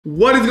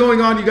What is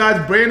going on, you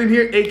guys? Brandon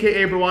here,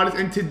 aka Brawadis,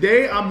 and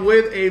today I'm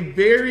with a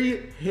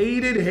very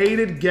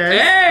hated guest.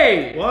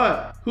 Hey!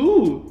 What?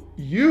 Who?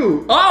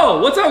 You.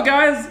 Oh, what's up,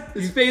 guys?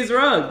 It's FaZe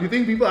Rug. You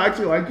think people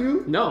actually like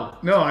you? No.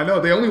 No, I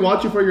know. They only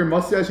watch you for your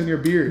mustache and your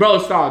beard. Bro,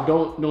 stop.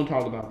 Don't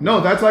talk about it.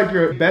 No, that's like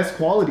your best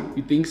quality.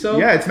 You think so?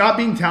 Yeah, it's not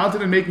being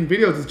talented and making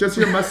videos. It's just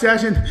your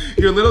mustache and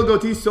your little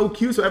goatee so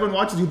cute so everyone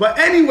watches you. But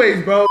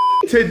anyways, bro,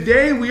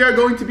 today we are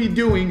going to be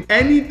doing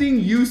anything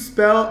you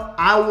spell,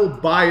 I will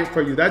buy it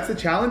for you. That's the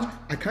challenge.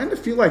 I kind of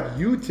feel like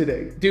you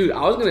today. Dude,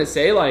 I was gonna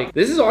say, like,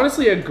 this is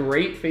honestly a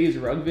great FaZe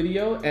Rug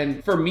video,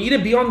 and for me to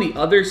be on the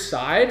other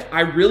side,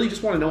 I really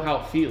just want to know how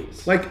it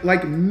feels.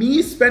 Like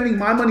me spending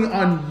my money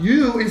on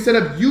you instead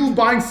of you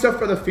buying stuff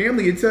for the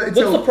family. What's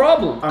the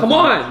problem? Come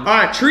on. All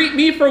right. Treat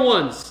me for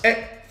once.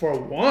 For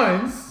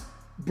once?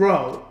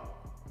 Bro.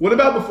 What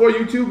about before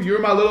YouTube? You were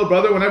my little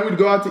brother. Whenever we'd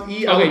go out to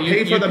eat, I would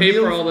pay for the meals.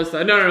 You pay for all this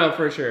stuff. No,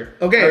 for sure.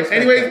 Okay,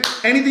 anyways,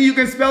 anything you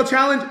can spell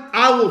challenge,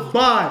 I will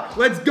buy.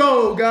 Let's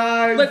go,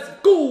 guys. Let's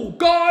go,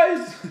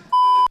 guys.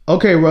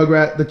 Okay,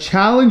 Rugrat, the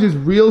challenge is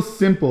real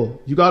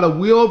simple. You got a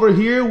wheel over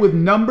here with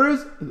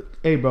numbers.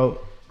 Hey, bro,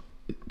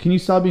 can you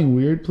stop being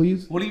weird,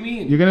 please? What do you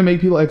mean? You're gonna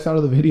make people X out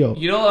of the video.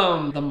 You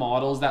know the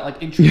models that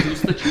like introduce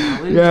the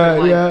challenge?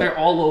 Yeah, yeah. They're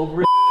all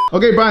over it.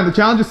 Okay, Brian, the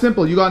challenge is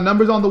simple. You got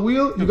numbers on the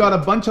wheel. You got a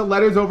bunch of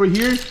letters over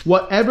here.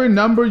 Whatever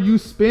number you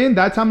spin,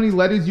 that's how many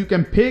letters you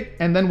can pick.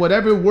 And then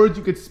whatever words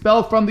you could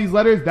spell from these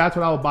letters, that's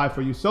what I will buy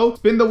for you. So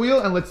spin the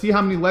wheel and let's see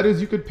how many letters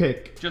you could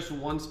pick. Just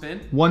one spin?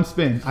 One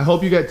spin. I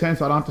hope you get 10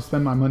 so I don't have to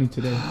spend my money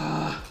today.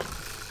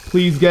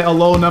 Please get a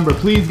low number.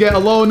 Please get a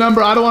low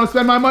number. I don't want to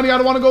spend my money. I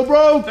don't want to go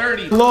broke.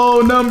 30. Low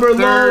number,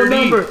 30, low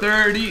number.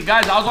 30.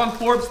 Guys, I was on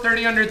Forbes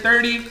 30 under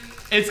 30.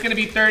 It's going to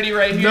be 30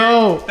 right here.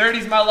 No. 30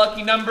 is my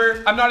lucky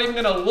number. I'm not even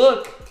going to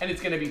look, and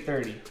it's going to be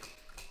 30.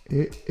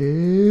 It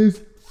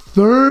is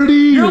 30.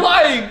 You're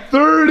lying.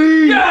 30.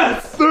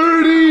 Yes.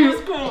 30.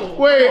 Let's go.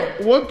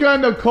 Wait, what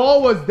kind of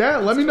call was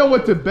that? Let me know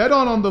what to bet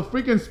on the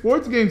freaking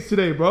sports games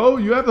today, bro.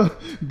 You have a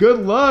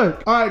good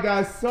luck. All right,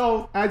 guys.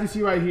 So as you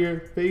see right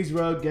here, FaZe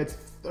Rug gets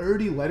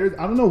 30 letters.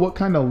 I don't know what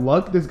kind of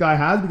luck this guy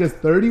has because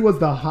 30 was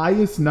the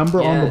highest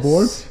number on the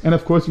board. And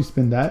of course you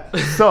spin that.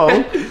 So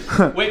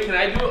wait, can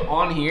I do it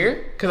on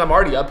here? Because I'm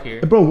already up here.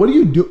 Bro, what do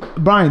you do?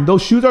 Brian,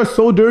 those shoes are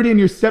so dirty and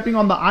you're stepping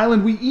on the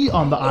island we eat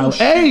on the island.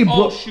 Shoot. Hey, bro.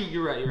 Oh shoot,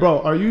 you're right.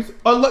 Bro, are you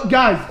look,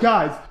 guys,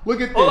 look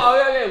at this.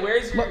 Oh, yeah.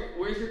 Where's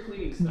your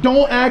cleaning stuff?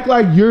 Don't act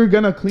like you're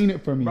gonna clean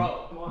it for me.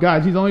 Bro, come on.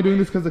 Guys, he's only doing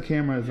this because the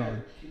camera is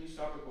on. Can you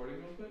stop recording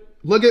real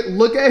quick?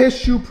 Look at his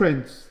shoe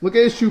prints. Look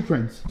at his shoe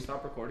prints.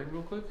 Stop recording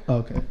real quick.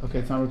 Okay,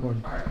 it's not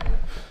recording. All right.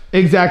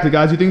 Exactly,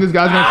 guys. You think this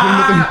guy's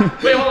gonna clean the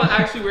thing? Wait, hold on.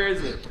 Actually, where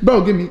is it?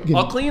 Bro, give me.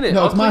 I'll clean it.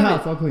 No, it's my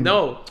house. I'll clean it.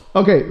 No.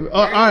 Okay,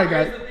 all right,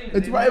 guys.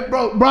 It's right,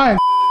 bro. Brian.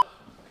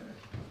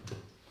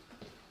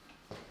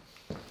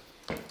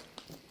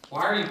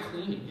 Why are you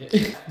cleaning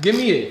it? Give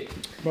me it.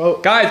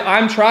 Bro. Guys,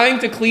 I'm trying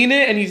to clean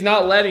it and he's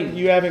not letting.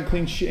 You haven't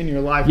cleaned shit in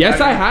your life.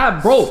 Yes, I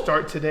have, bro.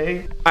 Start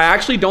today. I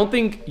actually don't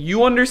think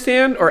you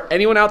understand or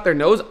anyone out there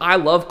knows I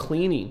love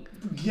cleaning.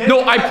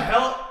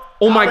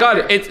 Oh my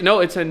God,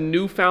 it's a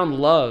newfound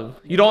love.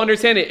 You don't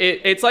understand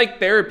it. It's like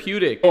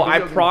therapeutic. Oh, I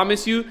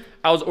promise you,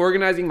 I was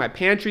organizing my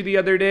pantry the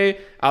other day.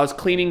 I was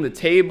cleaning the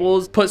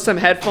tables, put some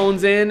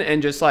headphones in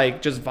and just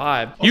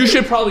vibe. Okay. You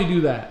should probably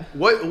do that.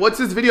 What's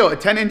this video?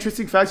 10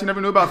 interesting facts you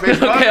never knew about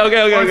Facebook?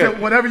 Okay.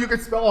 Whatever you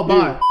can spell, I'll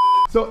buy.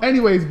 So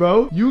anyways,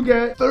 bro, you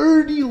get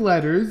 30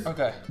 letters.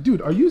 Okay. Dude,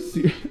 are you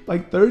serious?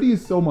 Like 30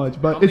 is so much,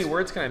 but how many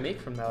words can I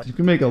make from that? You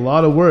can make a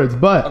lot of words,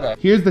 but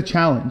here's the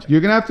challenge.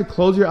 You're gonna have to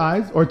close your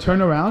eyes or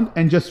turn around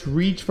and just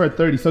reach for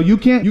 30. So you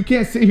can't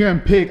sit here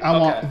and pick, I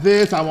want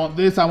this, I want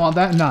this, I want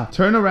that. Nah,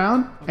 turn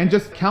around and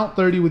just count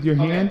 30 with your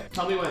hand.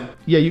 Tell me when.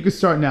 Yeah, you can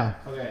start now.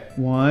 Okay.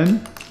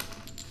 1,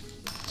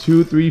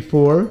 2, 3,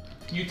 4.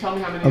 You tell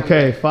me how many.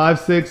 Okay, 5,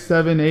 6,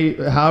 7, 8,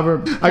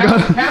 however.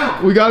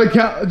 Count. We gotta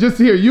count. Just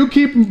here, you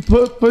keep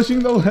pushing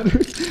the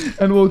letters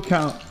and we'll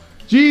count.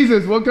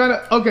 Jesus, what kind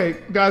of, okay,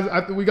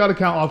 guys, we gotta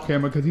count off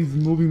camera because he's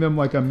moving them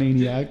like a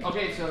maniac.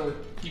 Okay, so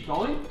keep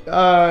going?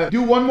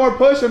 Do one more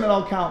push and then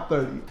I'll count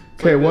 30.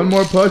 Okay, one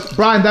more push.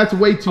 Brian, that's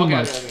way too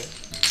much.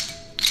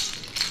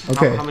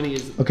 Okay. How many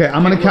is it? Okay,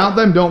 I'm gonna count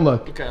them, don't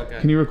look.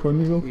 Okay. Can you record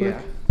me real quick?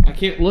 Yeah. I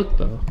can't look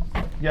though.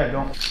 Yeah,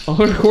 don't. I'll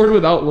record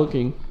without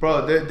looking.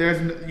 Bro,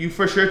 you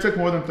for sure took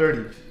more than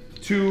 30.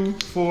 2,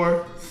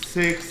 4,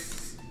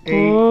 6, 8,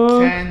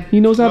 10.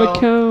 He knows 12, how to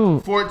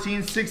count.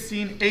 14,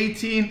 16,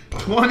 18,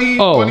 20,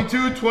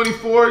 22,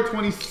 24,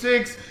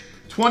 26,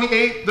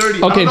 28,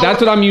 30. Okay,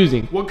 that's what I'm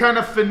using. What kind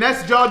of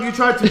finesse job you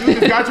tried to do?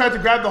 This guy tried to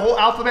grab the whole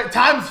alphabet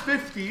times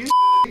 50.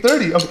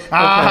 30. Okay.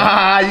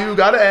 You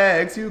got an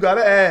X. You got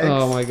an X.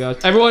 Oh my gosh.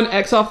 Everyone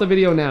X off the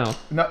video now.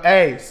 No,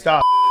 hey,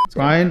 stop.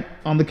 Brian,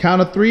 on the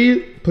count of 3,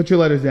 put your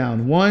letters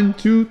down. 1,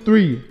 2,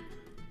 3.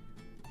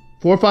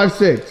 4, 5,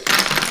 6.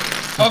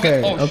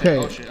 Okay.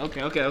 Oh shit.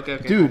 Okay.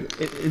 Dude,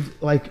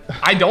 it's like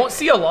I don't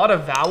see a lot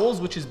of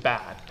vowels, which is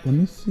bad. Let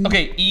me see.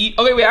 Okay, E.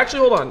 Okay, wait,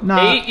 actually, hold on.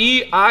 Nah.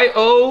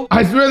 A-E-I-O.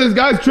 I swear this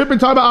guy's tripping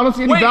talking about I don't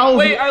see any vowels.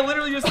 Wait, I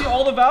literally just see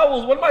all the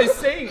vowels. What am I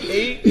saying?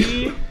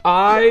 A-E-I-O-U.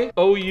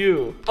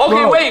 Okay,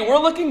 Bro. wait, we're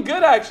looking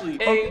good, actually.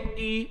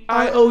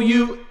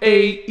 A-E-I-O-U,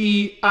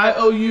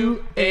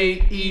 A-E-I-O-U,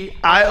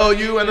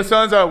 A-E-I-O-U, and the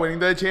Suns are winning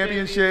the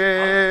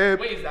championship.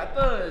 Wait, is that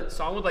the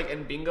song with like,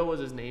 and Bingo was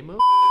his name?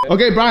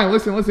 Okay, Brian,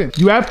 listen.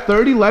 You have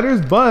 30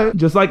 letters, but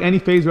just like any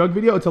FaZe Rug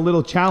video, it's a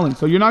little challenge.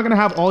 So you're not gonna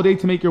have all day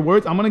to make your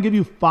words. I'm gonna give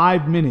you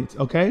 5 minutes,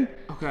 okay?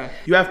 Okay.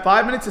 You have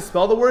 5 minutes to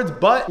spell the words,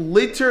 but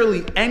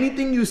literally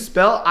anything you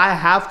spell, I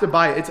have to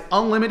buy it. It's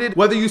unlimited.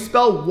 Whether you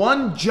spell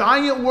one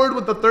giant word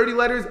with the 30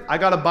 letters, I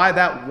gotta buy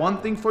that one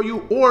thing for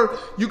you. Or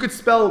you could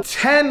spell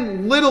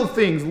 10 little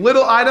things,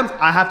 little items,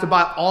 I have to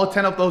buy all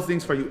 10 of those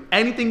things for you.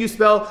 Anything you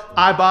spell,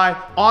 I buy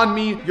on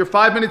me. Your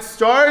 5 minutes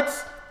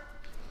starts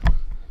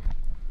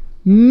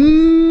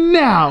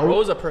now.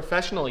 Bro's a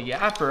professional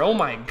yapper. Oh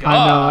my god.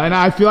 I know, and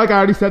I feel like I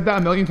already said that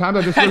a million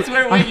times. I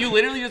swear, wait, you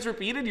literally just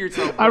repeated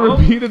yourself, bro. I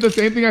repeated the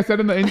same thing I said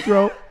in the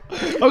intro.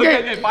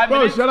 Okay, 5 bro,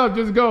 minutes. shut up.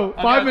 Just go.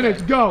 5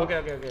 minutes, go.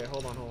 Okay.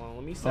 Hold on.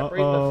 Let me separate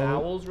the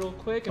vowels real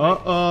quick. You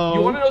Uh-oh.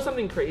 want to know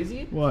something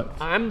crazy? What?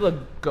 I'm the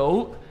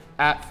GOAT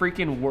at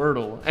freaking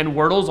Wordle. And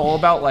Wordle's all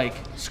about like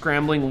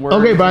scrambling words.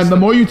 Okay, Brian, the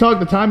more you talk,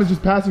 the time is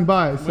just passing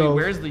by. So Wait,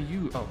 where's the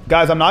U? Oh.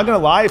 guys, I'm not gonna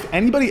lie. If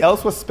anybody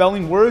else was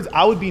spelling words,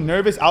 I would be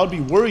nervous. I would be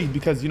worried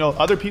because, you know,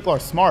 other people are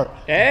smart.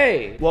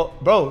 Hey. Well,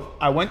 bro,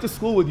 I went to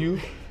school with you,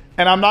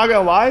 and I'm not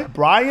gonna lie,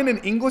 Brian in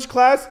English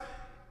class,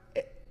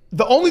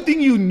 the only thing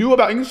you knew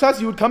about English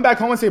class, you would come back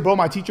home and say, bro,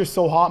 my teacher's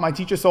so hot.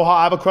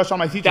 I have a crush on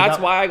my teacher. That's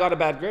why I got a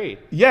bad grade.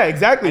 Yeah,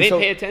 exactly. I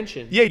didn't pay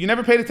attention. Yeah, you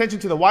never paid attention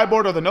to the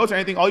whiteboard or the notes or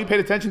anything. All you paid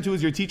attention to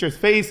is your teacher's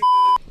face.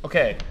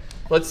 Okay,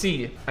 let's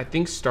see. I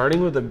think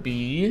starting with a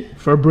B.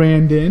 For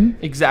Brandon.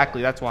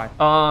 Exactly, that's why.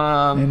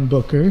 And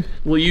Booker.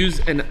 We'll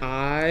use an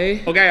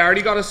I. Okay, I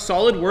already got a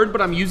solid word,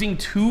 but I'm using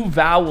 2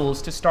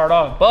 vowels to start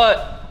off.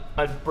 But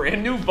a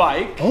brand new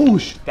bike. Oh,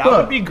 that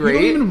would be great.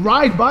 You don't even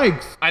ride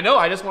bikes. I know,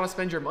 I just want to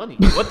spend your money.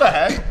 What the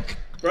heck?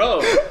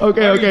 Bro.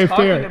 Okay,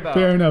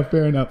 fair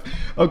enough.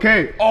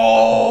 Okay.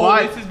 Oh,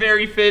 this is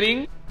very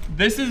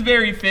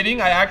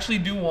fitting. I actually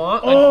do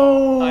want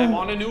I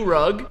want a new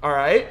rug, all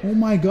right? Oh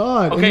my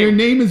god. Okay. And your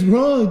name is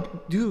Rug.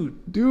 Dude,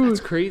 that's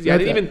crazy. I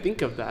didn't even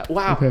think of that.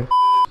 Wow. Okay.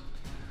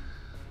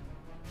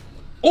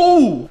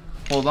 Oh,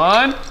 hold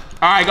on. All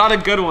right, I got a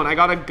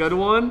good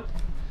one.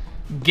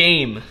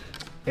 Game.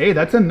 Hey,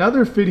 that's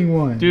another fitting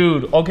one.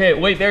 Dude, okay,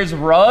 wait, there's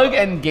rug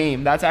and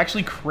game. That's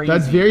actually crazy.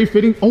 That's very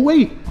fitting. Oh,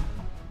 wait.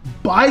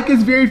 Bike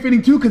is very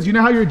fitting too, because you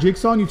know how you're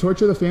Jigsaw and you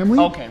torture the family?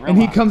 Okay, and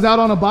he comes out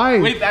on a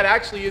bike. Wait, that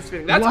actually is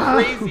fitting. That's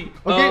crazy.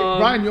 Okay,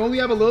 Brian, you only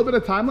have a little bit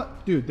of time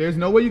left. Dude, there's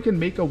no way you can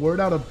make a word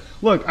out of...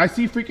 Look, I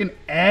see freaking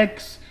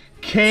X,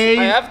 K...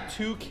 I have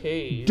 2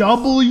 Ks.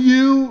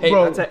 W. Hey,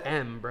 bro. that's an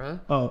M, bro.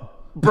 Oh.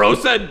 Bro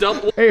said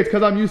double. Hey, it's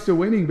because I'm used to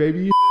winning,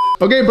 baby.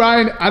 Okay,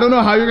 Brian, I don't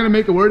know how you're going to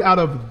make a word out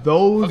of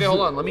those... Okay,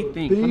 hold on. Let me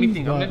think. things, I'm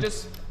gonna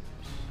just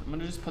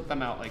put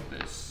them out like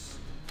this.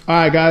 All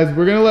right, guys,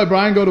 we're going to let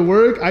Brian go to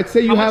work. I'd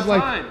say you have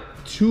like... time?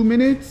 2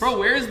 minutes. Bro,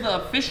 where's the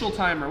official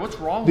timer? What's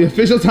wrong The with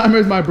official timer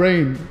is my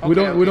brain. We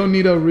don't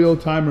need a real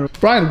timer.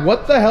 Brian,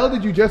 what the hell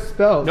did you just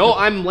spell? No,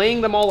 I'm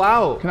laying them all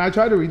out. Can I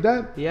try to read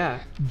that? Yeah.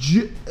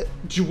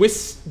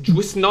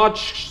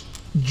 Jwisnotch.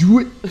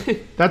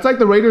 That's like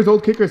the Raiders'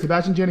 old kicker,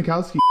 Sebastian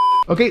Janikowski.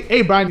 Okay,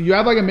 hey Brian, you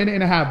have like a minute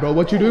and a half, bro.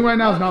 What you're doing right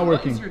now is not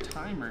working. What is your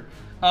timer?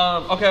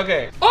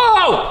 Okay.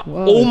 Oh!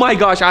 Whoa. Oh my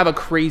gosh, I have a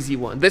crazy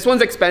one. This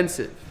one's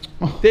expensive.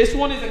 This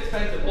one is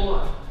expensive. Hold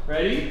on.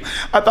 Ready?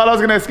 I thought I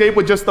was gonna escape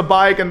with just the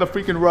bike and the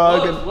freaking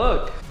rug.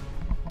 Look.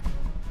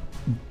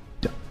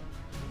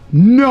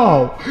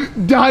 No,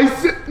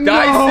 Dyson.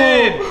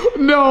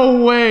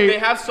 No way. They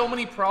have so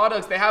many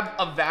products. They have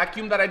a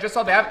vacuum that I just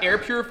saw. They have air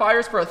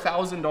purifiers for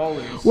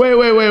 $1,000.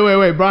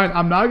 Wait, Brian.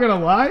 I'm not gonna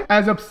lie.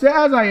 As upset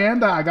as I am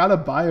that I gotta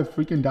buy a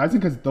freaking Dyson,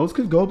 because those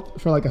could go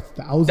for like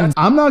 $1,000.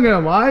 I'm not gonna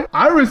lie.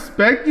 I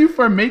respect you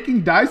for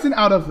making Dyson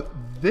out of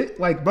this.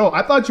 Like, bro,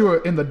 I thought you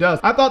were in the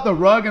dust. I thought the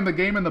rug and the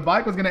game and the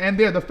bike was gonna end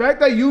there. The fact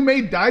that you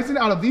made Dyson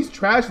out of these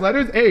trash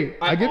letters, hey,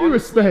 I give you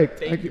respect.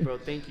 Thank you, bro.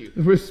 Thank you.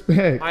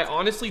 Respect. I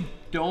honestly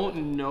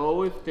don't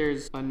know if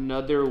there's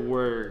another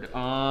word.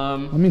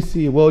 Let me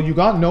see. Well, you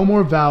got no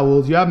more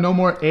vowels. You have no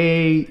more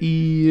A,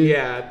 E.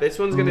 Yeah, this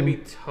one's gonna be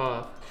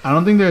tough. I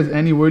don't think there's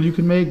any word you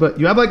can make, but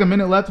you have like a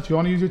minute left if you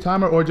want to use your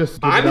timer, or just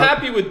I'm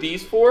happy with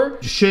these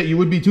 4. Shit, you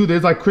would be too.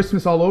 There's like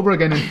Christmas all over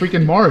again in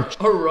freaking March.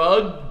 A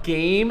rug,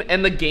 game,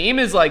 and the game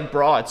is like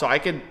broad, so I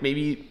could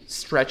maybe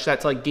stretch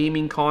that to like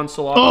gaming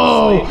console.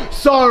 Obviously. Oh,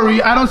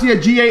 sorry. I don't see a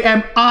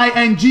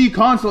GAMING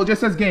console. It just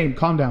says game.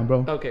 Calm down,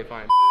 bro. Okay,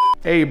 fine.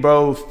 Hey,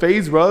 bro,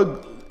 FaZe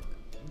Rug.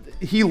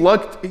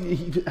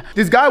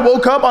 This guy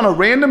woke up on a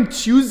random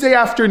Tuesday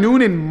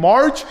afternoon in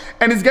March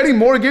and is getting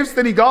more gifts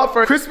than he got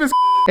for Christmas.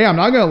 Hey, I'm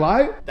not gonna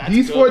lie.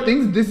 These 4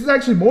 things, this is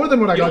actually more than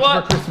what I got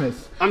you for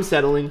Christmas. I'm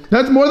settling.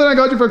 That's more than I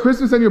got you for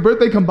Christmas and your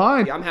birthday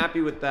combined. Yeah, I'm happy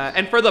with that.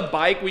 And for the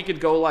bike, we could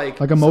go like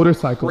a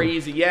motorcycle.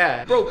 Crazy,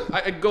 yeah. Bro,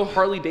 I'd go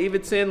Harley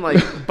Davidson,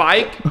 like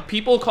bike.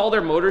 People call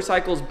their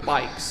motorcycles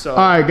bikes. So. All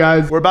right,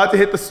 guys, we're about to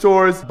hit the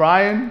stores.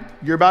 Brian,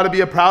 you're about to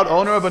be a proud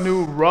owner of a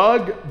new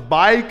rug,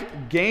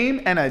 bike,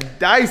 game, and a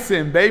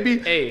Dyson, baby.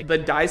 Hey, the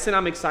Dyson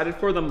I'm excited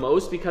for the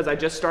most because I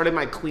just started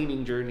my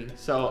cleaning journey.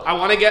 So I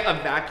want to get a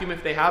vacuum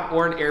if they have,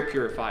 or an air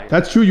purifier.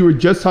 That's true. You were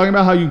just talking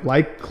about how you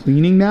like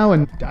cleaning now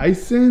and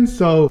Dyson.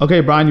 So,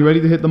 okay, Brian, you ready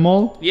to hit the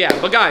mall? Yeah,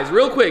 but guys,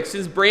 real quick,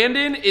 since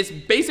Brandon is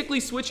basically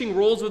switching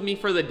roles with me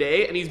for the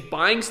day and he's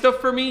buying stuff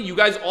for me, you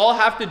guys all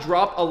have to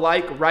drop a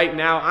like right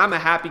now. I'm a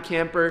happy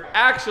camper.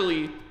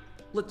 Actually,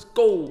 let's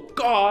go,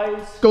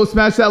 guys. Go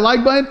smash that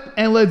like button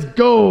and let's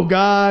go,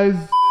 guys.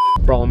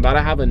 Bro, I'm about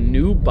to have a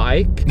new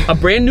bike, a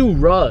brand new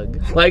rug.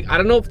 Like, I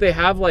don't know if they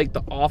have like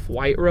the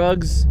off-white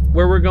rugs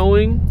where we're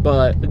going,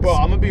 but... Bro,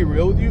 I'm gonna be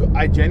real with you.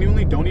 I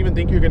genuinely don't even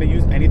think you're gonna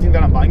use anything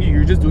that I'm buying you.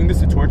 You're just doing this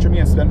to torture me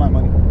and spend my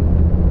money.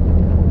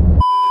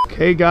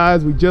 Okay,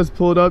 guys, we just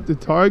pulled up to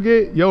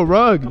Target. Yo,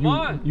 Rug, Come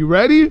on. You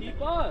ready?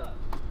 Keep up.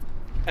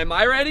 Am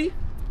I ready?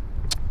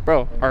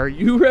 Bro, are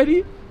you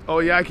ready? Oh,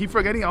 yeah, I keep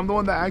forgetting. I'm the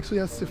one that actually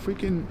has to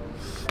freaking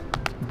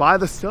buy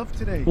the stuff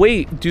today.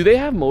 Wait, do they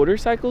have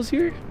motorcycles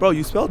here? Bro,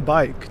 you spelled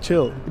bike.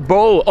 Chill.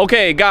 Bro,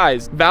 okay,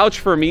 guys, vouch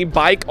for me.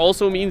 Bike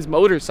also means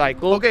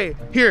motorcycle. Okay,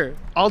 here,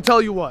 I'll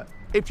tell you what.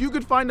 If you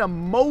could find a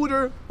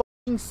motorcycle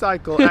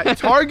at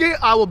Target,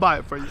 I will buy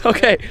it for you.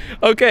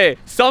 Okay.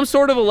 Some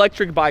sort of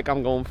electric bike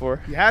I'm going for.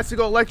 He has to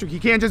go electric. He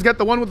can't just get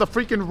the one with the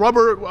freaking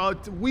rubber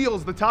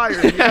wheels, the tires.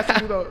 He has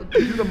to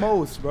do the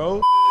most,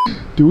 bro.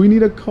 Do we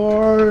need a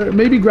car?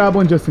 Maybe grab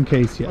one just in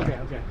case, yeah.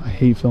 Okay. I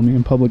hate filming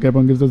in public.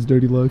 Everyone gives us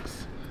dirty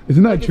looks.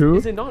 Isn't that true?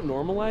 Is it not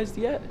normalized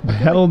yet?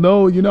 Hell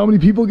no. You know how many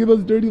people give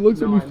us dirty looks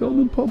when we film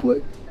in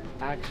public?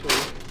 Actually,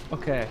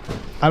 okay.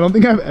 I don't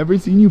think I've ever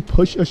seen you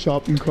push a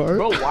shopping cart.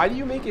 Bro, why do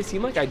you make it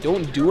seem like I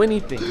don't do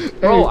anything?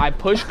 Bro, I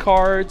push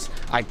carts,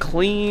 I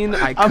clean,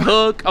 I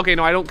cook. Okay,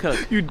 no, I don't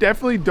cook. You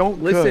definitely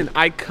don't Listen, cook.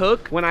 I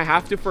cook when I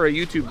have to for a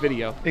YouTube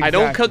video. Exactly. I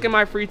don't cook in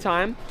my free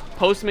time.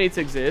 Postmates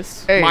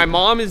exists. Hey. My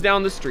mom is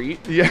down the street.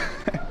 Yeah.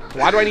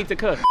 Why do I need to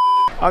cook?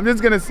 I'm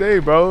just gonna say,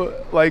 bro,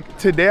 like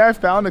today I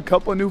found a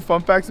couple new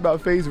fun facts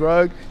about FaZe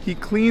Rug. He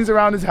cleans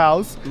around his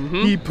house.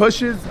 He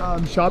pushes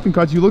shopping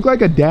carts. You look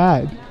like a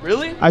dad.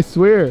 Really? I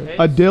swear, Hey,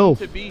 a DILF.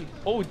 to be.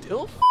 Oh,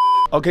 DILF?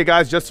 Okay,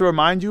 guys, just to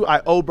remind you,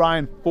 I owe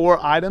Brian 4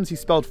 items. He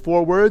spelled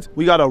 4 words.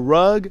 We got a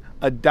rug,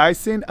 a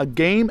Dyson, a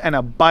game, and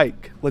a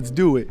bike. Let's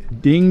do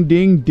it. Ding,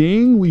 ding,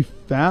 ding. We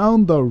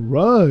found the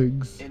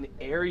rugs. An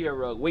area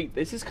rug. Wait,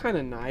 this is kind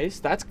of nice.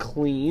 That's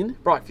clean.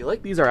 Bro, I feel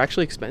like these are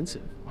actually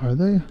expensive. Are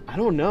they? I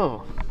don't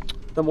know.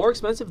 The more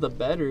expensive, the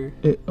better.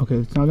 Okay,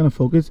 it's not gonna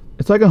focus.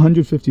 It's like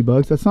 150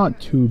 bucks. That's not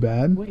too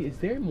bad. Wait, is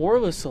there more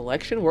of a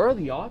selection? Where are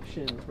the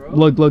options, bro?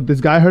 Look, this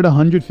guy heard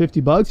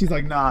 150 bucks. He's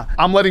like, nah,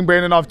 I'm letting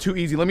Brandon off too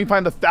easy. Let me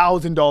find the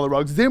 $1,000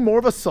 rugs. Is there more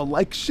of a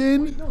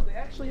selection? Wait, no, they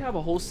actually have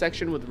a whole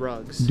section with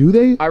rugs. Do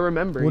they? I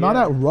remember. We're not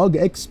at Rug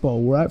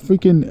Expo. We're at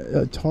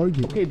freaking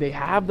Target. Okay, they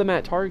have them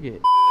at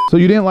Target. So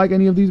you didn't like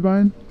any of these,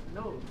 Brian?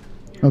 No.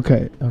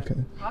 Okay.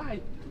 Hi.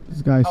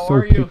 This guy's How so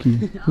are you? picky.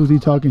 Who's he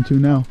talking to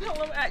now? Hello,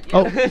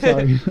 Oh,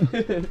 sorry.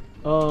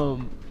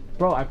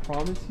 Bro, I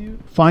promise you.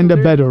 Find a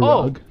better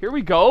rug. Here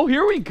we go.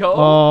 Here we go.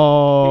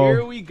 Oh.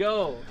 Here we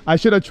go. I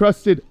should have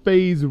trusted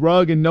FaZe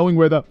Rug and knowing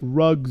where the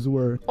rugs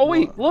were. Oh,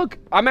 wait, look.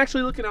 I'm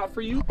actually looking out for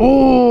you.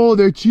 Oh,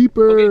 they're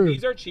cheaper. Okay,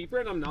 these are cheaper,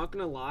 and I'm not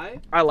going to lie.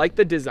 I like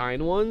the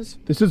design ones.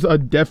 This is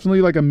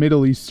definitely like a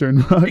Middle Eastern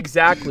rug.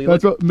 Exactly.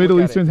 That's what Middle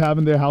look at Easterns it. have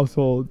in their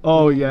household.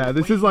 Oh, yeah.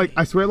 This is like,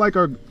 I swear, like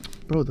our...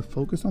 Bro, the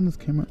focus on this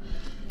camera.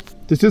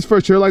 This is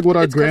for sure like what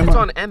our It's 'cause grandma... it's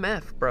on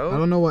MF, bro. I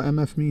don't know what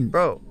MF means.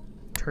 Bro,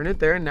 turn it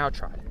there and now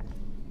try it.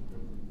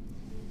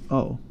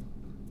 Oh.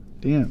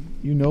 Damn.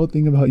 You know a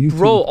thing about YouTube.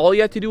 Bro, all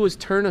you have to do is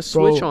turn a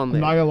switch on I'm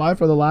there. not gonna lie,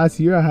 for the last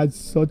year, I had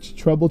such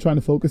trouble trying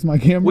to focus my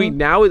camera. Wait,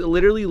 now it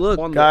literally look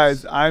on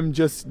Guys, this. I'm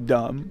just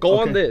dumb. Go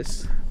Okay. on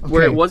this.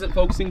 Where Okay. it wasn't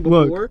focusing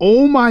before. Look.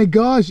 Oh my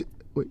gosh.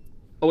 Wait.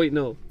 Oh wait,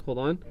 no. Hold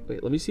on.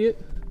 Wait, let me see it.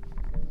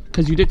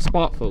 Cause you did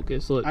spot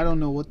focus. Look. I don't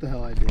know what the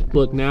hell I did.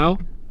 Look now.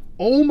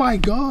 Oh my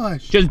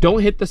gosh. Just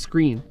don't hit the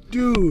screen.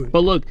 Dude.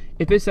 But look,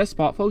 if it says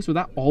spot focus, would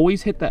that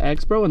always hit the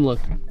X, bro? And look.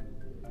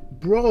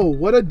 Bro,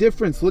 what a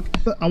difference. Look,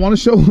 I want to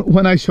show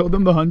when I showed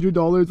them the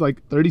 $100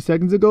 like 30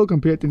 seconds ago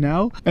compared to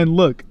now. And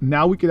look,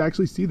 now we could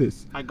actually see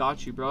this. I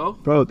got you, bro.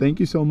 Bro, thank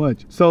you so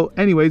much. So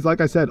anyways, like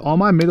I said, all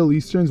my Middle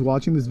Easterns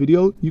watching this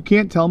video, you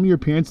can't tell me your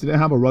parents didn't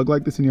have a rug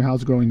like this in your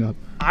house growing up.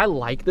 I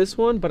like this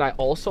one, but I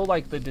also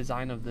like the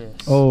design of this.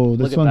 Oh,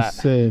 this Look at one's that.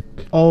 sick.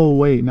 Oh,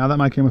 wait, now that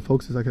my camera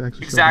focuses, I could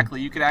actually show Exactly.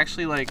 You could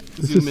actually like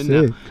This zoom is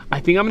in sick. now. I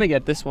think I'm gonna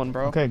get this one,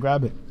 bro. them. Okay,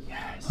 grab it.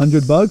 Yes.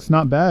 $100,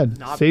 not bad.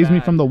 Not Saves me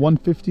bad. from the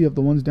 150 of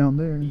the ones down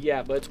there.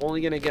 Yeah, but it's only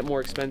gonna get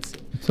more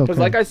expensive. It's okay. Because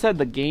like I said,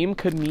 the game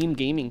could mean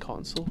gaming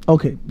console.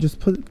 Okay, just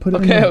put it in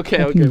Okay, the okay,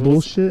 fucking okay, we'll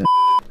bullshit.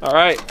 All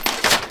right.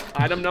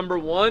 Item number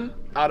 1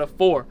 out of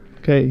 4.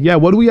 Okay, yeah,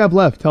 what do we have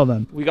left? Tell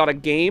them. We got a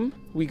game.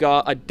 We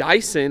got a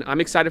Dyson. I'm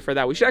excited for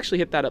that. We should actually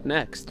hit that up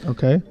next.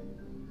 Okay.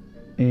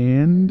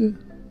 And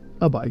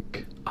a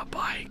bike. A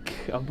bike.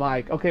 A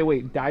bike. Okay,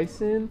 wait.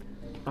 Dyson.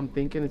 I'm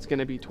thinking it's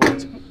gonna be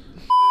towards.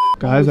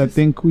 Guys, I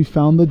think we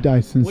found the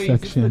Dyson wait,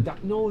 section. Is this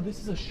no, this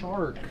is a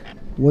shark.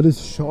 What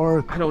is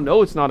shark? I don't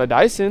know. It's not a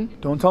Dyson.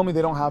 Don't tell me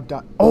they don't have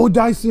Oh,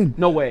 Dyson.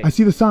 No way. I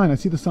see the sign. I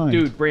see the sign.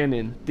 Dude,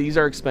 Brandon, these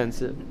are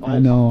expensive. Oh, I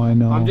know.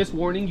 I'm just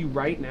warning you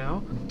right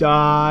now.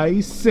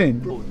 Dyson.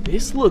 Bro,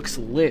 this looks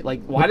lit.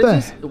 Like, why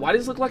does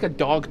this look like a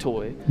dog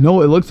toy?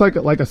 No, it looks like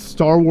a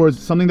Star Wars,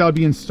 something that would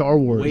be in Star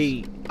Wars.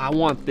 Wait, I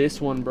want this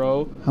one,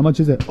 bro. How much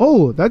is it?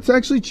 Oh, that's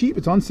actually cheap.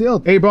 It's on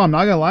sale. Hey, bro, I'm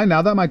not gonna lie.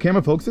 Now that my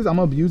camera focuses, I'm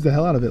gonna abuse the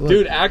hell out of it. Look.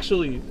 Dude,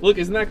 actually, look,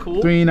 isn't that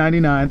cool?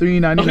 $3.99,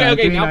 $3.99.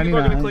 Okay, now people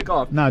are gonna click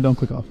off. Nah, don't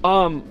click off.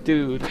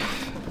 Dude.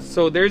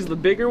 So there's the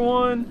bigger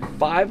one,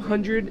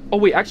 500. Oh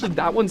wait, actually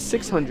that one's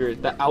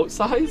 600. The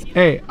outsize.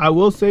 Hey, I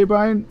will say,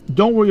 Brian,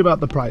 don't worry about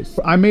the price.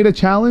 I made a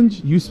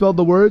challenge. You spelled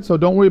the word, so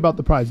don't worry about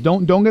the price.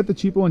 Don't get the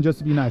cheaper one just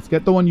to be nice.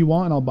 Get the one you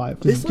want, and I'll buy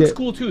it. This looks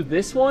cool too.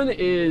 This one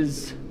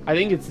is. I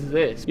think it's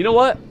this. You know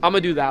what? I'm gonna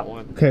do that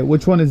one. Okay,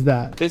 which one is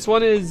that? This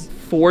one is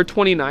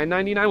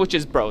 $429.99, which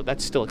is, bro,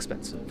 that's still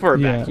expensive for a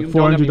vacuum.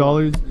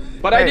 $400.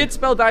 But hey, I did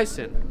spell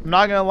Dyson. I'm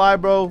not gonna lie,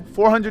 bro.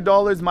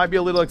 $400 might be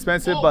a little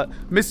expensive, but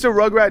Mr.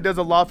 Rugrat does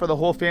a lot for the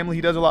whole family.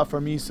 He does a lot for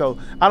me, so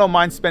I don't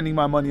mind spending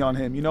my money on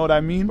him. You know what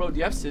I mean? Bro, do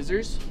you have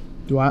scissors?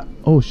 Do I?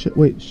 Oh shit!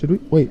 Wait, should we?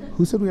 Wait,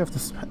 who said we have to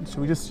spend? Should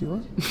we just steal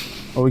it?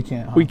 Oh, we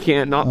can't. Huh? We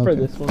can't. Not for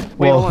this one. Wait,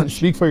 well, hold on.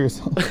 Speak for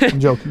yourself. I'm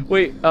joking.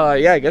 Wait.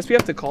 Yeah. I guess we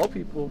have to call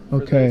people.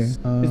 Okay.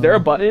 Is there a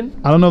button?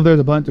 I don't know if there's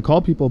a button to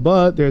call people,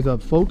 but there's a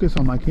focus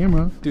on my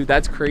camera. Dude,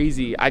 that's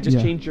crazy. I just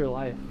changed your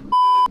life.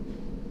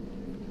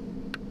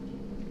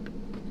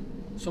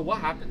 So what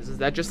happens? Does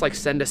that just like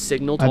send a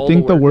signal to all the workers? I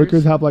think the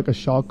workers have like a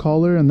shock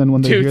collar, and then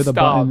when they hear the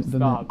button,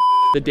 then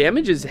the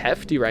damage is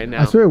hefty right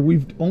now. I swear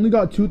we've only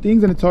got 2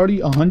 things, and it's already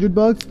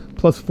 $100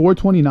 plus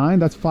 $429.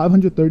 That's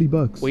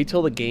 $530. Wait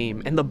till the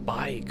game and the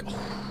bike.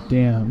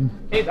 Damn.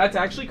 Hey, that's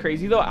actually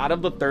crazy though. Out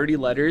of the 30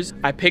 letters,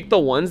 I picked the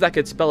ones that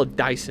could spell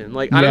Dyson.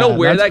 Like, I don't know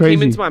where that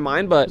came into my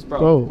mind, but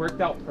bro, it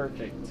worked out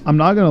perfect. I'm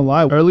not gonna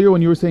lie. Earlier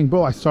when you were saying,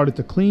 bro, I started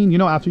to clean, you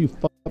know, after you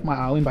fucked up my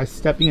island by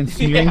stepping and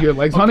smearing your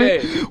legs on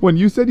it. When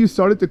you said you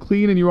started to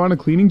clean and you were on a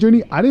cleaning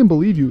journey, I didn't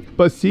believe you.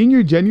 But seeing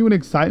your genuine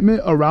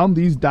excitement around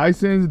these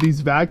Dysons,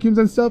 these vacuums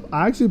and stuff,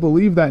 I actually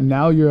believe that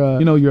now you're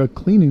a, you're a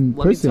cleaning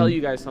person. Let me tell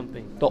you guys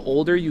something. The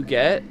older you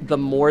get, the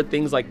more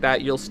things like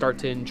that you'll start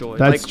to enjoy.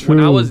 That's like true.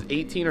 When I was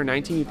 18 or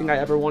 19, you think I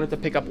ever wanted to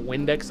pick up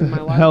Windex in my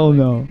life? Hell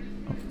no.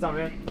 What's up,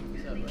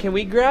 man? Can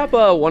we grab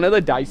one of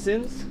the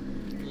Dysons?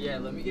 Yeah,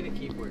 let me get a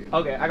key for you.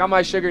 Okay, I got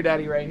my sugar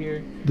daddy right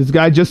here. This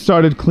guy just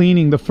started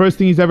cleaning. The first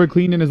thing he's ever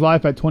cleaned in his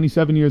life at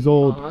 27 years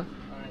old.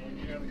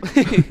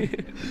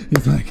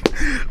 He's like,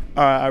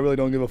 all right, I really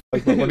don't give a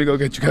fuck, but let me go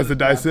get you guys a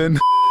Dyson.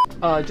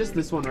 Just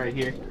this one right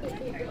here.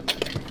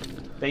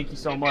 Thank you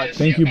so much.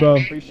 Thank you, bro.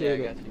 Appreciate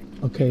it.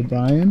 Okay,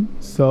 Brian.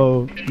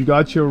 So you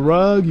got your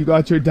rug, you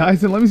got your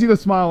Dyson. Let me see the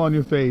smile on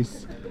your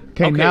face.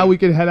 Okay, now we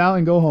can head out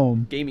and go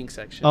home. Gaming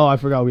section. Oh, I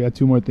forgot we had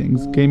 2 more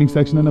things. Gaming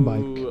section and a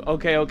bike.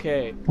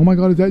 Okay. Oh my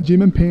God, is that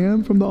Jim and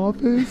Pam from The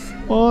Office?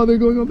 Oh, they're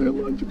going on their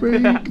lunch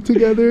break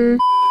together.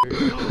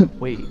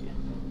 Wait.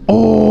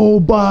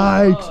 Oh,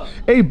 bikes.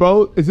 Hey,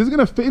 bro, is this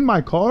gonna fit in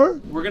my car?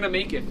 We're gonna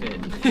make it fit.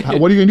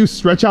 What are you gonna do?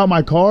 Stretch out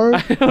my car?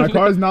 My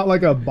car is not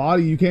like a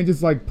body. You can't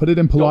just like put it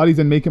in Pilates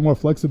and make it more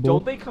flexible.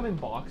 Don't they come in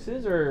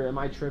boxes, or am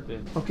I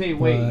tripping? Okay,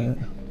 wait.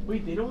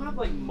 Wait, they don't have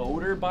like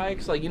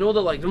motorbikes, like, you know, the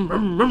like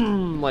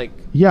like.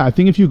 Yeah, I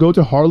think if you go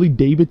to Harley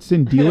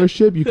Davidson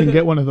dealership, you can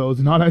get one of those.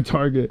 Not at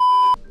Target.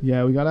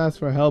 Yeah, we gotta ask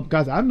for help,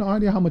 guys. I have no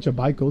idea how much a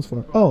bike goes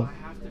for. Oh, I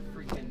have to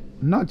freaking.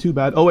 Not too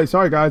bad. Oh wait,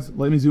 sorry guys.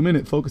 Let me zoom in.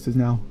 It focuses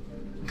now.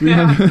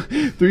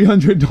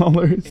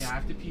 $300. Yeah, I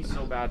have to pee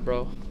so bad,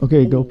 bro.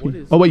 Okay, go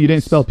pee. Oh wait, you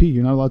didn't spell pee.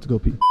 You're not allowed to go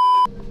pee.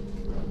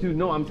 Dude,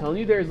 no, I'm telling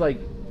you, there's like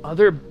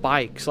other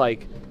bikes,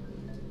 like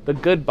the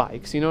good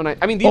bikes, you know. And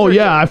I mean, these oh are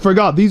yeah, I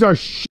forgot. These are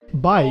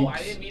bikes. Oh, I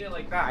didn't mean it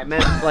like that. I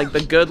meant like the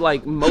good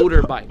like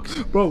motor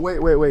bikes. Bro,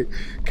 wait.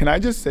 Can I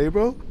just say,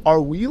 bro? Are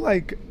we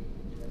like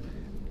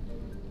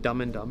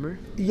Dumb and Dumber?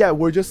 Yeah,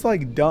 we're just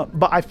like dumb.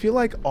 But I feel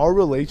like our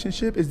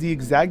relationship is the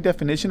exact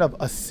definition of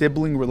a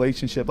sibling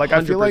relationship. Like 100%.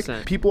 I feel like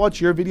people watch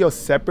your videos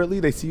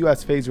separately. They see you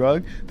as FaZe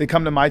Rug. They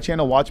come to my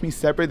channel, watch me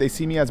separate. They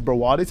see me as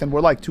Brawadis, and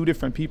we're like 2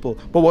 different people.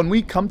 But when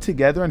we come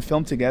together and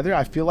film together,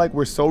 I feel like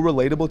we're so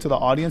relatable to the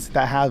audience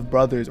that have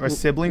brothers or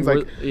siblings.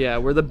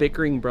 We're the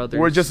bickering brothers.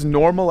 We're just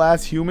normal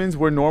ass humans.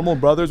 We're normal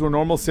brothers. We're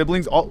normal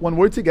siblings. When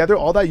we're together,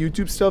 all that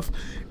YouTube stuff,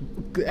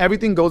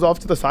 everything goes off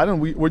to the side, and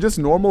we're just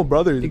normal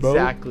brothers, bro.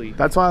 Exactly.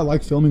 That's why I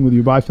like filming with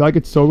you, but I feel like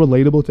it's so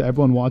relatable to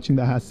everyone watching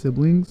that has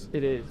siblings.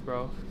 It is,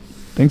 bro.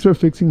 Thanks for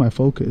fixing my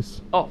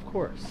focus. Oh, of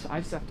course. I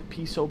just have to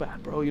pee so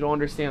bad, bro. You don't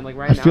understand. Like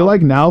now. I feel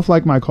like now if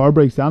like my car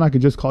breaks down, I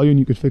could just call you and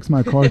you could fix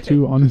my car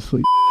too,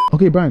 honestly.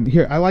 Okay, Brian,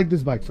 here, I like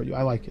this bike for you.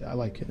 I like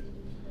it.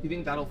 You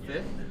think that'll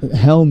fit?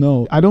 Hell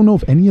no. I don't know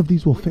if any of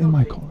these will fit in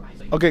my car.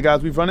 Okay,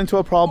 guys, we've run into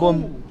a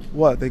problem. Oh.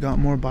 What? They got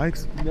more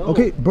bikes? No.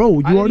 Okay, bro,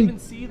 you already even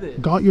see this.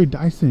 Got your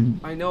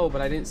Dyson. I know,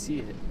 but I didn't see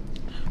it.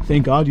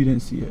 Thank God you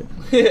didn't see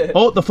it.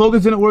 Oh, the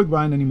focus didn't work,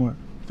 Brian, anymore.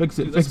 Fix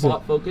it. Do the Fix it.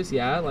 spot focus,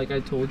 yeah, like I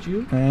told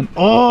you. And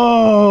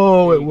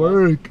oh, it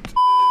worked.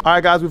 All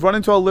right, guys, we've run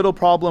into a little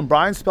problem.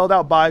 Brian spelled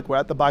out bike. We're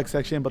at the bike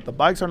section, but the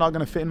bikes are not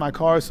gonna fit in my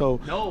car. So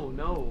No.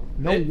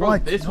 Bro,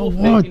 what? This will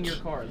fit in your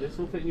car. This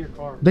will fit in your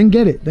car. then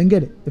get it. Then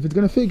get it. If it's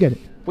gonna fit, get it.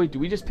 Wait, do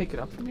we just pick it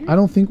up from here? I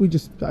don't think we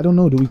just. I don't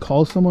know. Do we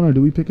call someone or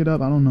do we pick it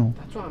up? I don't know.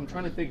 That's what I'm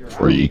trying to figure out.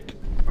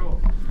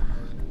 Bro,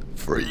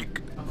 Freak.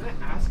 I'm gonna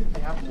ask if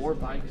they have more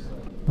bikes.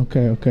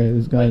 Okay.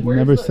 This guy Wait, where's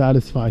never the-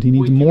 satisfied. He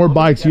needs Wait, more you-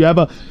 bikes. yeah. You have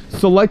a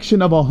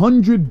selection of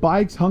 100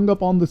 bikes hung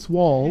up on this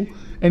wall,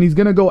 and he's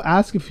gonna go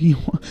ask if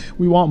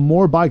we want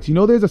more bikes. You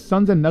know, there's a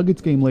Suns and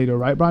Nuggets game later,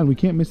 right, Brian? We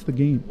can't miss the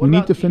game. What We need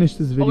about to the- finish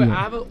this video. Oh, wait,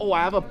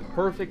 I have a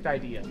perfect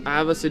idea. I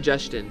have a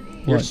suggestion.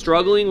 You're What?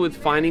 struggling with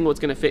finding what's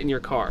gonna fit in your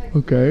car.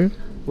 Okay.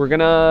 We're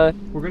gonna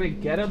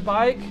get a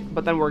bike,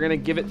 but then we're gonna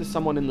give it to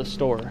someone in the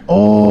store.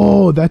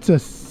 Oh, that's a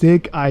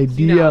sick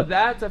idea. Now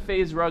that's a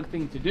FaZe Rug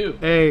thing to do.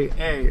 Hey,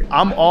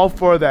 I'm all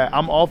for that.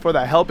 I'm all for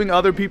that. Helping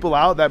other people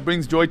out, that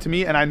brings joy to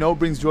me, and I know it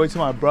brings joy to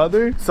my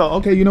brother. So,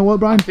 okay, you know what,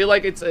 Brian? I feel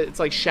like it's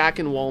like Shaq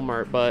and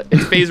Walmart, but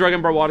it's FaZe Rug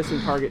and Brawadis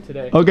and Target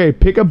today. Okay,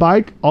 pick a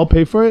bike. I'll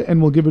pay for it,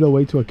 and we'll give it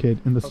away to a kid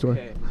in the store.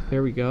 Okay,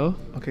 there we go.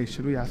 Okay,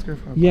 should we ask her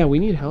for a Yeah, we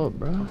need help,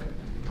 bro.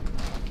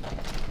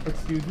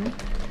 Excuse me?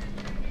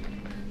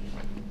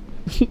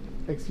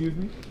 Excuse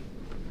me?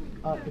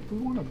 If we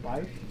want a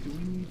bike, do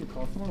we need to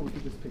call someone or we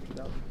could just pick it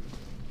up?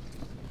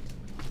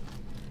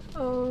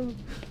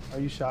 Are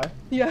you shy?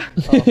 Yeah.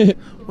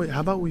 Wait, how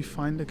about we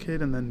find a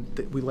kid and then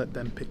we let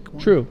them pick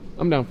one? True,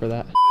 I'm down for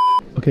that.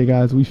 Okay,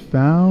 guys, we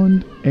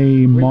found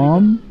a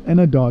mom and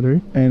a daughter,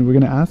 and we're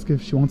gonna ask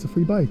if she wants a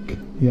free bike.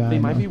 Yeah, They I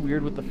might know. be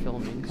weird with the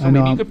filming, so I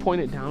know. maybe you could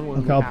point it down when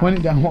Okay, we I'll ask. point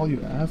it down while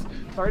you ask.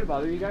 Sorry to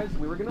bother you guys.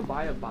 We were gonna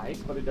buy a bike,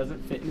 but it doesn't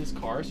fit in his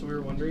car, so we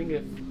were wondering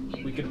if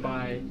we could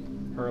buy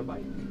her a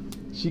bike.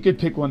 She could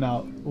pick one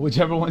out,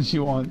 whichever one she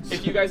wants.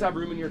 If you guys have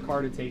room in your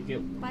car to take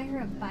it. Buy her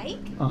a bike?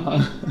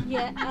 Uh-huh.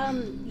 Yeah,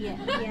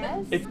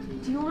 yes. If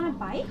Do you want a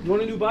bike? you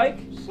want a new bike?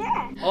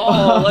 Sure.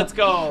 Oh, let's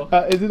go.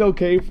 Is it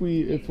okay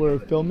if we're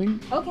filming?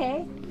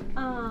 Okay.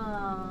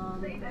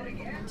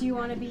 Do you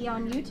want to be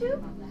on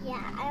YouTube?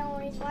 Yeah, I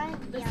always wanted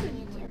to be on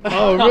YouTube.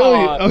 Oh,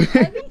 really?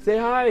 Okay. Say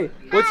hi.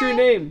 What's your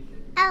name?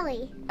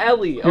 Ellie.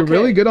 Ellie. You're okay.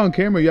 really good on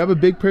camera. You have a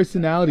big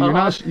personality.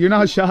 Uh-huh. You're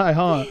not shy,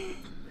 huh?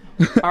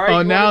 All right.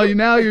 Oh, now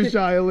wanna you're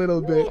shy a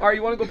little bit. All right,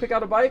 you want to go pick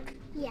out a bike?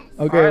 Yes.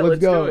 Okay, All right, let's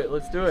go. do it.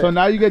 Let's do it. So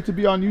now you get to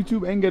be on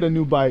YouTube and get a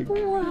new bike.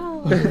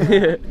 Whoa.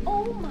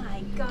 Oh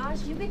my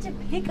gosh, you get to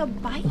pick a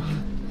bike.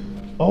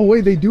 Oh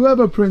wait, they do have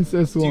a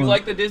princess one. Do you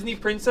like the Disney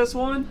princess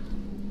one?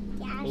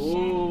 Yeah, sure.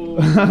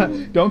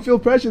 Ooh. Don't feel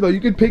pressure though. You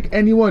could pick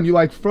any one. You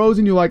like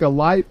Frozen. You like a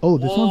light. Oh,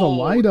 this one's a Whoa,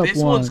 light up this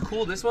one. one's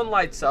cool. This one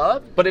lights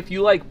up. But if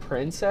you like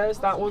princess,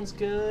 that one's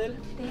good.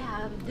 They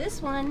have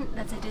this one,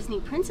 that's a Disney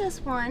princess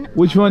one.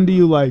 Which one do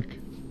you like?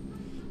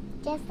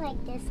 Just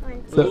like this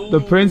one. The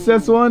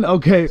princess one?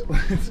 Okay.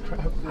 Let's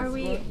grab this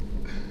one.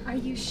 Are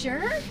you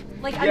sure?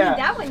 Like, I Yeah. mean,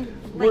 that one,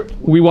 like,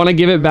 We want to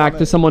give it back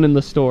to someone in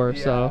the store,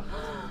 so.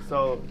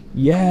 So what's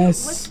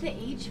Yes. the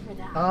age for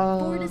that? Uh,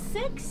 4 to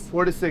 6?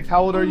 4 to 6.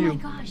 How old are Oh you? my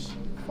gosh.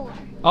 4.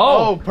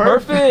 Oh,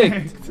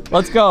 perfect. perfect.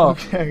 Let's go.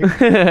 Okay.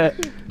 That's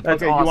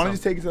Okay, you awesome. want to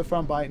just take us to the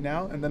front bite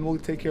now, and then we'll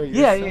take care of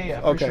you.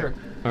 Yeah, Okay. for sure.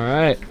 All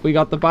right, we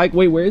got the bike.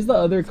 Wait, where's the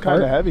other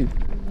Kind of cart?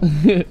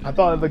 heavy. I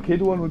thought the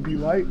kid one would be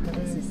light.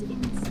 This is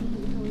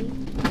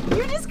insane,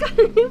 Ellie. You just got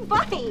a new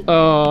bike.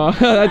 Oh,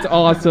 that's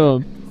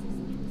awesome.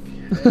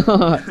 Do you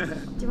want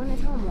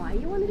to tell them why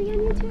you want to be on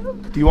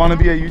YouTube? Do you want to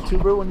be a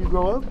YouTuber when you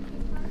grow up?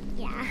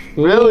 Yeah.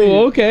 Really?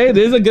 Ooh, okay,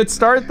 this is a good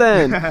start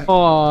then.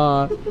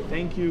 Aw,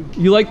 Thank you.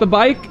 you like the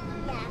bike?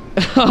 Yeah.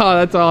 Oh,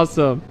 that's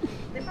awesome.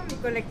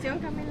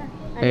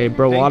 Hey,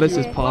 Brawadis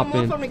is you.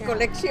 popping.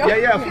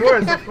 Yeah, of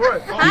course, of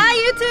course.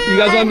 Hi, YouTube. You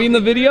guys want to be in the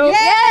video?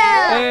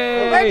 Yeah.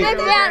 Hey. We're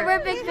big fan. We're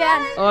big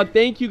fan. Oh,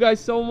 thank you guys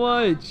so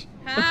much.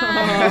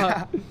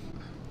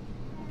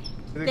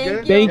 Is it Thank good?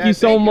 you. Thank you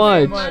so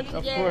much.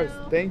 Of course.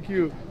 Thank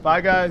you.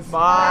 Bye, guys.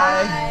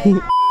 Bye.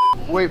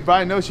 Wait,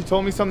 Brian, no, she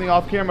told me something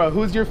off camera.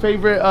 Who's your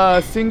favorite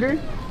singer?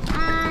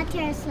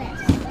 Taylor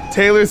Swift.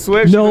 Taylor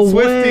Swift. No She's a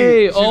Swiftie.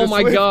 way. She's Oh a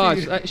my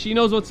Swiftie. gosh. She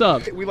knows what's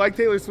up. We like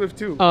Taylor Swift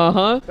too.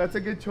 Uh-huh. That's a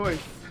good choice.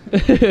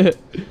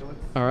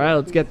 All right,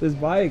 let's get this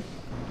bike.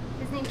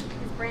 His name is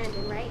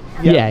Brandon, right?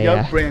 Yeah, Yep,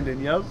 yeah.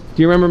 Brandon, yep.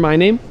 Do you remember my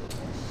name?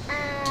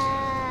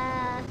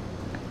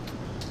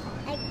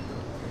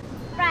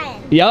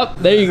 Brian. Yep,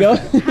 there you go.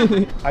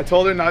 I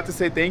told her not to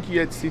say thank you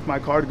yet to see if my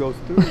card goes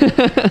through.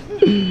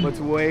 Let's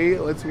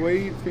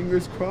wait.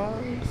 Fingers crossed.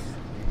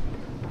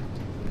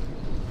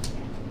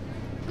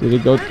 Did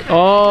it go?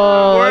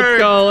 Oh,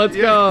 Worked. let's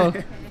go.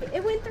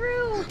 It went through.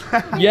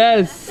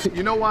 Yes.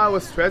 You know why I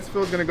was stressed if it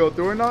was gonna go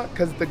through or not?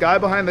 Because the guy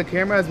behind the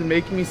camera has been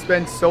making me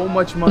spend so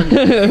much money.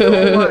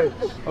 So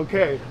much.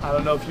 Okay, I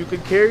don't know if you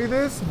could carry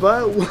this,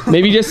 but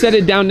Maybe just set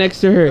it down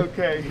next to her.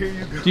 Okay, here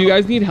you go. Do you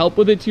guys need help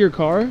with it to your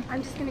car?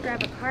 I'm just gonna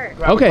grab a cart.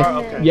 Grab a Okay.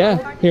 car? Okay.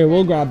 Yeah. Here,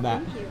 we'll grab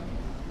that. Thank you.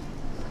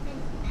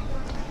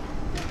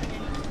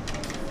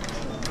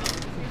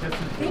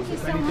 Just in Thank you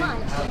so much.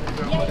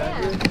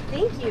 Yeah.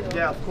 Thank you.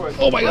 Yeah, of course.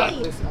 Oh my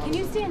God. Wait, can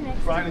you stand next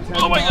to Brian me? and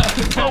Oh my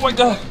God. Oh my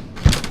God.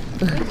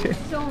 Thank you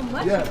so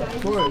much, Yeah, you guys.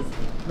 of course.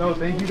 No,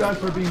 thank you guys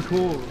for being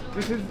cool.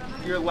 This is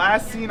your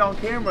last scene on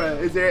camera.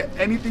 Is there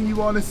anything you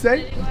want to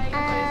say?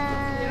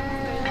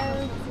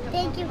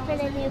 Thank you for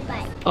the new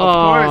bike. Of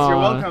course, you're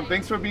welcome.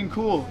 Thanks for being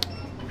cool.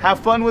 Have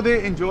fun with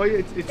it. Enjoy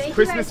it. It's Thank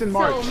Christmas you in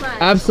guys March. so much.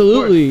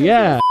 Absolutely,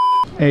 yeah.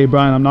 Hey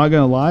Brian, I'm not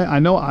gonna lie. I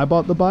know I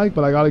bought the bike,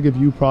 but I gotta give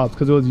you props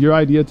because it was your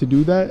idea to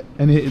do that,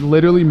 and it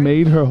literally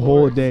made her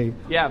whole day.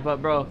 Yeah,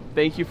 but bro,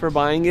 thank you for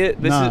buying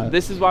it.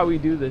 This is why we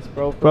do this,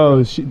 bro.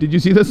 Bro, did you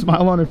see the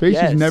smile on her face?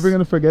 Yes. She's never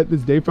gonna forget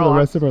this day for the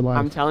rest of her life.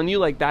 I'm telling you,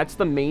 like, that's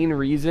the main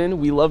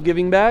reason we love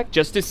giving back,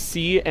 just to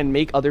see and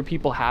make other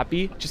people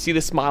happy. Just see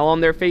the smile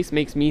on their face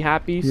makes me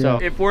happy. So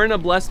Yeah. if we're in a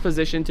blessed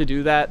position to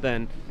do that,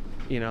 then,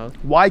 you know.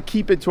 Why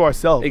keep it to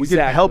ourselves? We can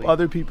help Exactly.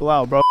 other people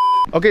out, bro.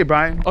 Okay,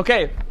 Brian.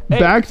 Okay. Hey,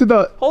 Back to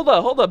the. hold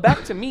up,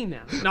 back to me now.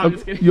 No, I'm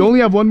just kidding. You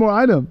only have one more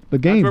item. The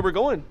game. That's where we're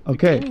going.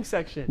 Okay. The gaming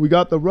section. We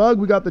got the rug,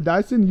 we got the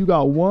Dyson, you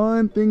got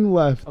one thing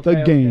left. Okay,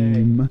 the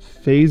game.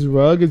 FaZe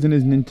Rug is in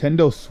his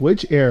Nintendo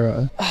Switch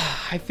era.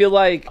 I feel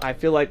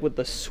like with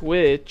the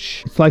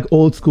Switch. It's like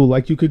old school.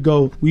 Like you could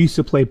go, we used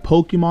to play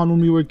Pokemon when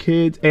we were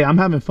kids. Hey, I'm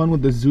having fun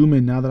with the zoom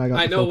in now that I got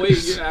I the know,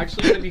 focus. wait, you're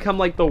actually gonna become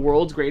like the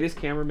world's greatest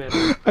cameraman.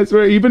 I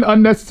swear, even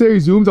unnecessary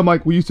zooms, I'm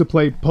like, we used to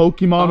play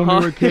Pokemon when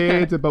we were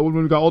kids, but when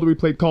we got older, we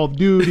played Call of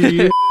Duty.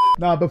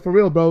 Nah, but for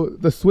real, bro,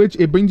 the Switch,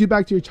 it brings you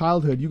back to your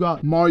childhood. You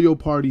got Mario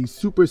Party,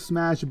 Super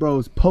Smash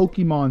Bros,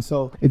 Pokemon,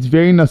 so it's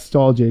very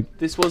nostalgic.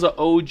 This was an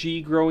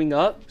OG growing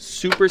up.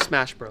 Super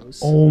Smash Bros.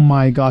 Oh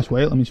my gosh,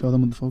 wait, let me show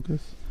them with the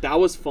focus. That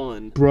was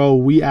fun. Bro,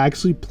 we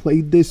actually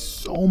played this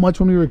so much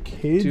when we were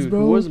kids, Dude,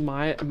 bro. who was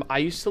I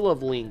used to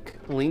love Link.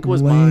 Link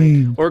was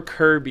Lame. mine. Or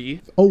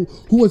Kirby. Oh,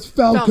 who was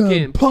Falcon?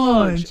 Falcon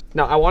Punch.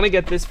 Now, I want to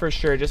get this for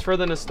sure, just for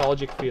the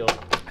nostalgic feel.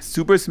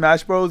 Super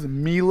Smash Bros.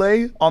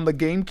 Melee on the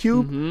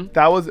GameCube.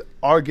 That was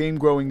our game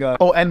growing up.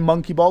 Oh, and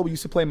Monkey Ball. We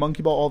used to play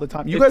Monkey Ball all the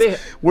time. You guys,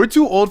 we're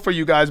too old for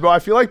you guys, bro. I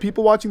feel like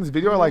people watching this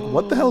video are like,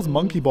 what the hell is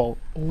Monkey Ball?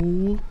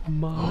 Oh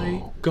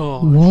my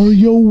god.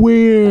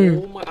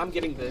 WarioWare. Oh my, I'm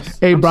getting this.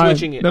 Hey, I'm Brian.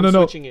 switching it. No. I'm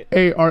switching it.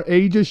 Hey, our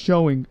age is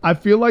showing. I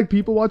feel like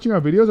people watching our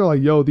videos are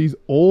like, yo, these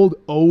old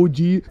OG,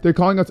 they're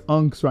calling us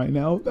unks right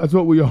now. That's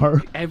what we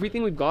are.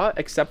 Everything we've got,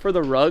 except for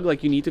the rug,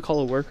 like you need to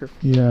call a worker.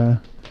 Yeah.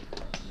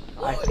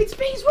 Oh, it's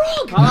FaZe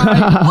Rug!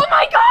 Hi. Oh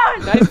my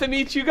god! Nice to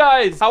meet you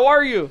guys. How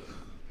are you?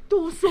 That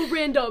was so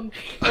random.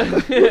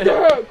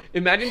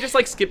 Imagine just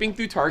like skipping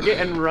through Target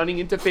and running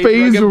into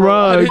FaZe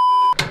Rug.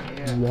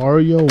 and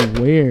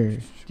WarioWare.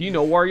 Do you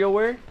know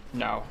WarioWare?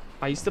 No.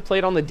 I used to play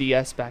it on the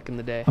DS back in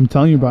the day. I'm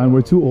telling you, Brian,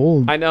 we're too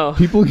old. I know.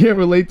 People can't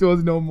relate to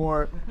us no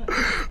more.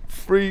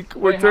 Freak,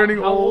 we're turning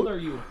how old. old are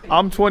you?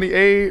 I'm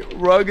 28.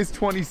 Rug is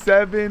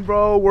 27,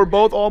 bro. We're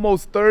both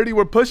almost 30.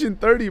 We're pushing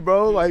 30,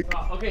 bro. Like,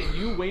 Okay,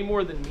 you way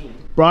more than me.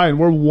 Brian,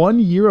 we're 1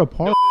 year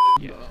apart.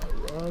 Yeah.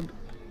 Rug.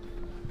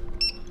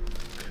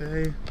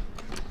 Okay.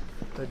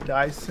 The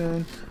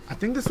Dyson. I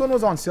think this one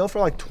was on sale for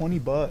like 20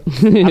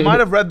 bucks. I might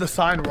have read the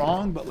sign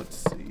wrong, but let's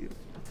see.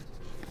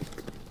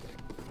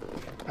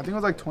 I think it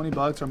was like 20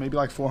 bucks or maybe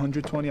like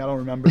 420. I don't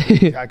remember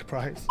the exact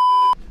price.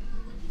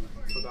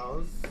 So that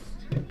was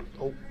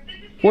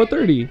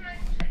 430.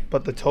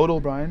 But the total,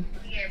 Brian,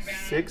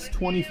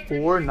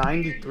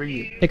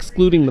 $624.93.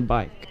 Excluding the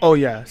bike. Oh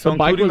yeah, so The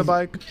bike including the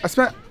was- bike, I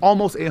spent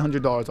almost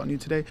 $800 on you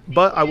today.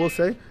 But I will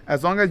say,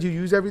 as long as you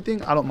use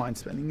everything, I don't mind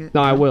spending it.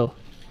 No, I will.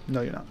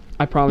 No, you're not.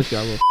 I promise you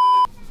I will.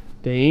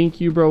 Thank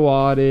you,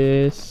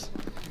 Brawadis.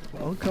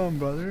 Welcome,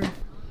 brother.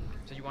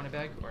 So you want a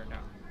bag or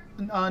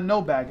no?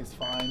 No bag is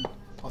fine.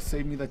 I'll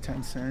save me the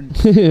 10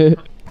 cents.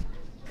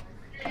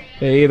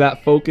 Hey,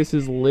 that focus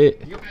is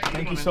lit.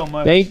 Thank you so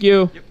much. Thank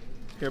you.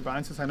 Here,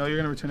 Brian, since I know you're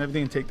gonna return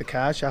everything and take the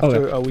cash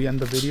after we end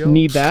the video.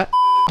 Need that.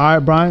 All right,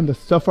 Brian, the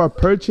stuff are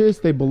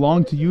purchased. They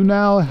belong to you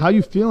now. How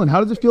you feeling?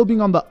 How does it feel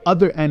being on the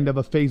other end of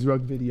a FaZe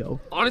Rug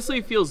video? Honestly,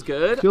 it feels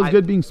good. Feels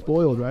good being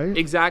spoiled, right?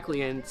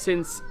 Exactly, and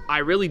since I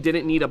really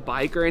didn't need a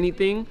bike or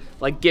anything,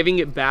 like giving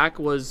it back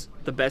was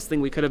the best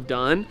thing we could have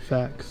done.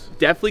 Facts.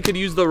 Definitely could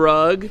use the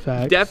rug.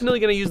 Facts. Definitely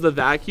gonna use the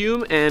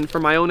vacuum, and for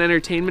my own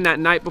entertainment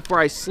at night before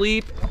I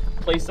sleep,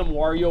 play some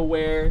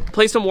WarioWare.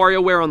 Play some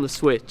WarioWare on the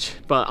Switch.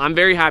 But I'm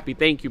very happy.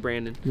 Thank you,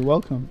 Brandon. You're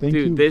welcome. Thank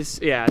you. Dude,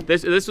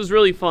 this was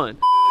really fun.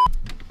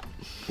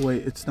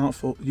 Wait, it's not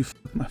you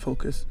f***ed my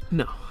focus.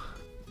 No.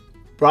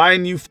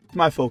 Brian, you f***ed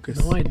my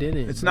focus. No, I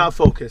didn't. It's not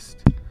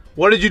focused.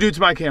 What did you do to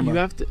my camera? You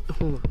have to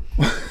hold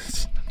on.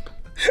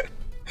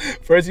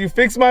 First you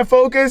fixed my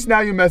focus,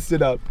 now you messed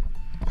it up.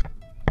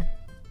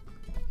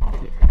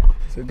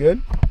 Is it good?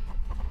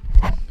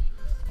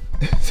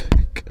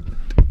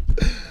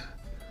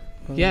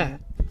 Yeah.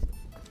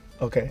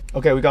 Okay,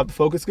 we got the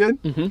focus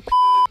good? Mm-hmm.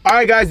 All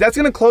right, guys, that's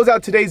gonna close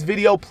out today's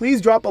video.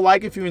 Please drop a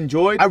like if you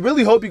enjoyed. I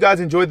really hope you guys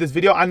enjoyed this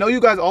video. I know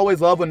you guys always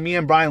love when me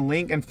and Brian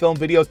link and film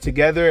videos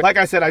together. Like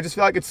I said, I just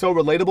feel like it's so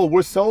relatable.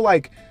 We're so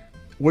like,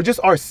 we're just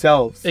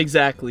ourselves.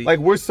 Exactly. Like,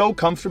 we're so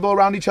comfortable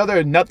around each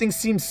other. Nothing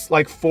seems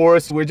like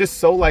forced. We're just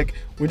so like,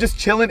 we're just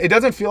chilling. It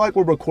doesn't feel like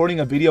we're recording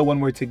a video when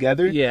we're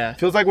together. Yeah. It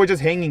feels like we're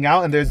just hanging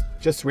out and there's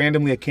just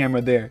randomly a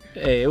camera there.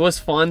 Hey, it was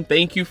fun.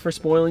 Thank you for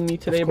spoiling me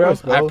today, Of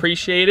course, bro. I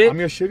appreciate it. I'm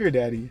your sugar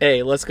daddy.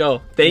 Hey, let's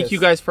go. Thank Yes. you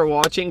guys for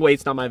watching. Wait,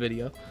 it's not my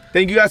video.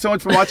 Thank you guys so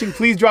much for watching.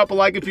 Please drop a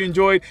like if you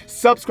enjoyed.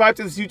 Subscribe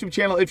to this YouTube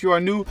channel if you are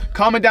new.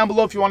 Comment down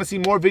below if you want to see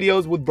more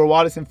videos with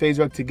Brawadis and FaZe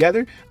Rug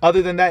together.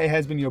 Other than that, it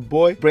has been your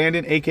boy,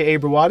 Brandon, aka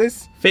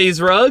Brawadis.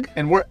 FaZe Rug.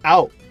 And we're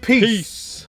out. Peace.